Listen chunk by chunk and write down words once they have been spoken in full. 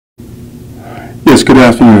Yes, good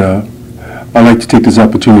afternoon. I'd like to take this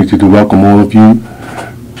opportunity to welcome all of you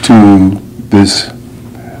to this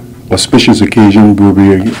auspicious occasion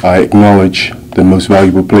where I acknowledge the most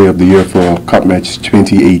valuable player of the year for Cup Match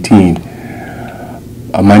 2018.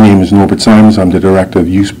 My name is Norbert Simons. I'm the Director of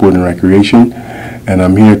Youth, Sport and Recreation, and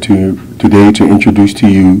I'm here today to introduce to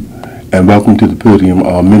you and welcome to the podium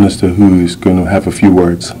our minister who is going to have a few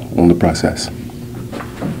words on the process.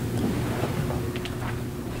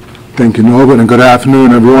 Thank you, Norbert, and good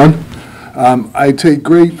afternoon, everyone. I take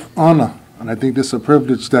great honor, and I think this is a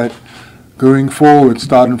privilege that going forward,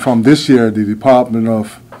 starting from this year, the Department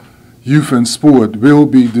of Youth and Sport will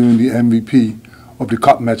be doing the MVP of the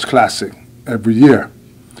Cup Match Classic every year.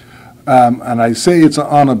 And I say it's an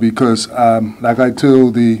honor because, like I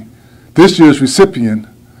told this year's recipient,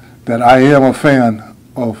 that I am a fan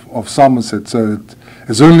of Somerset, so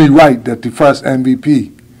it's only right that the first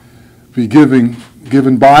MVP be given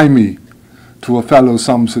by me to a fellow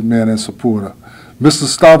Somerset man and supporter. Mr.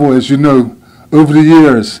 Stavo, as you know, over the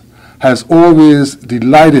years has always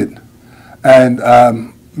delighted and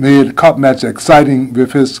made Cup Match exciting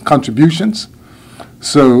with his contributions.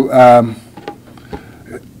 So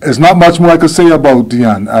there's not much more I could say about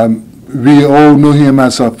Dion. We all know him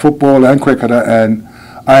as a footballer and cricketer, and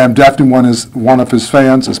I am definitely one of his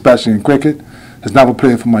fans, especially in cricket. He's never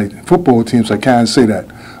played for my football team, so I can't say that.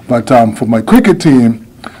 But for my cricket team,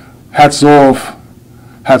 hats off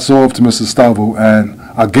to Mr. Stavo. And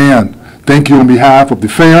again, thank you on behalf of the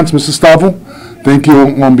fans, Mr. Stavo. Thank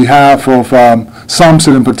you on behalf of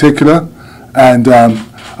Somerset in particular. And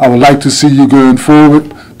I would like to see you going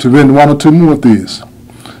forward to win one or two more of these.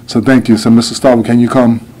 So thank you. So Mr. Stavo, can you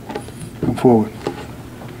come forward?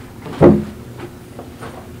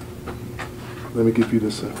 Let me give you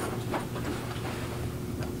this.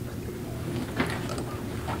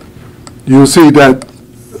 You'll see that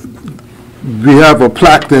we have a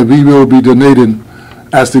plaque that we will be donating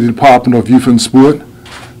as the Department of Youth and Sport.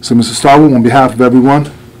 So, Mr. Stavo, on behalf of everyone,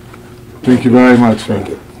 thank you very much. Thank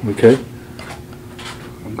you. Okay.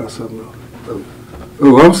 I've got something else.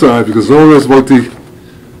 Oh, I'm sorry, because all this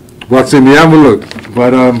what's in the envelope.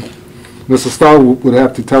 But Mr. Stavo would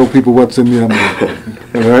have to tell people what's in the envelope.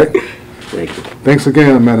 All right? Thank you. Thanks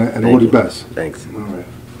again, Amanda, and all the best. Thanks. All right.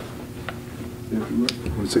 You want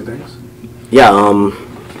to say thanks? Yeah,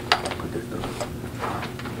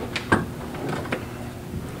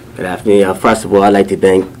 good afternoon. First of all, I'd like to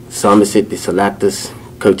thank Somerset, the selectors,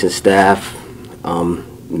 coaching staff,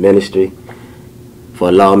 ministry, for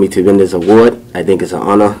allowing me to win this award. I think it's an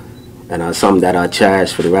honor and something that I'll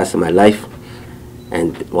cherish for the rest of my life.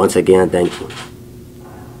 And once again, thank you.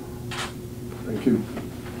 Thank you.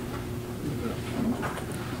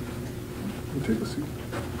 Take a seat.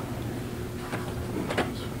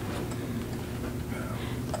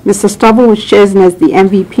 Mr. Stubble was chosen as the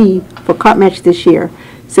MVP for Cup Match this year,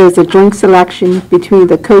 so it's a joint selection between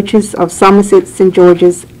the coaches of Somerset, St.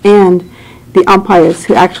 George's, and the umpires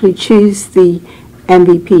who actually choose the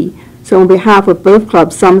MVP. So on behalf of both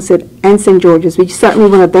clubs, Somerset and St. George's, we certainly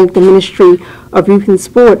want to thank the Ministry of Youth and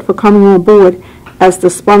Sport for coming on board as the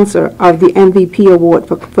sponsor of the MVP award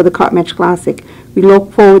for the Cup Match Classic. We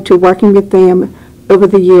look forward to working with them over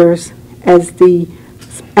the years as the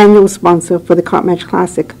annual sponsor for the Cup Match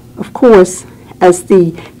Classic. Of course, as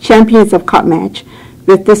the champions of Cup Match,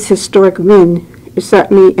 with this historic win, it's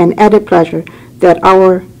certainly an added pleasure that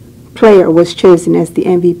our player was chosen as the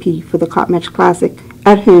MVP for the Cup Match Classic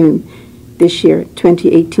at home this year,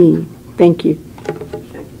 2018. Thank you.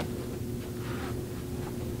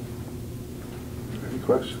 Any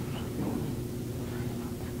questions?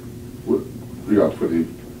 Yeah, for the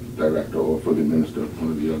director or for the minister,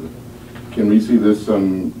 one or the other. Can we see this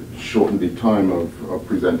shorten the time of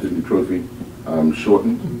presenting the trophy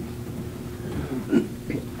shortened?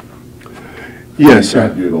 Yes. You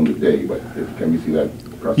can't do it on the day, but can we see that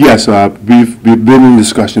process? Yes, we've been in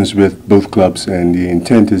discussions with both clubs, and the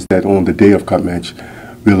intent is that on the day of Cup Match,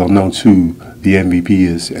 we'll announce who the MVP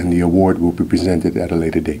is, and the award will be presented at a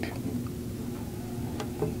later date.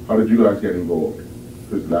 How did you guys get involved?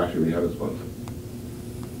 Because last year we had a sponsor.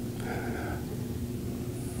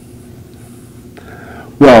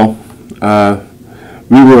 Well,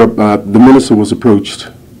 the minister was approached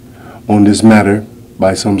on this matter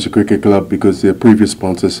by Somerset Cricket Club because their previous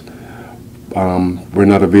sponsors were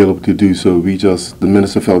not available to do so. The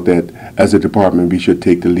minister felt that as a department we should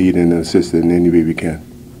take the lead and assist in any way we can.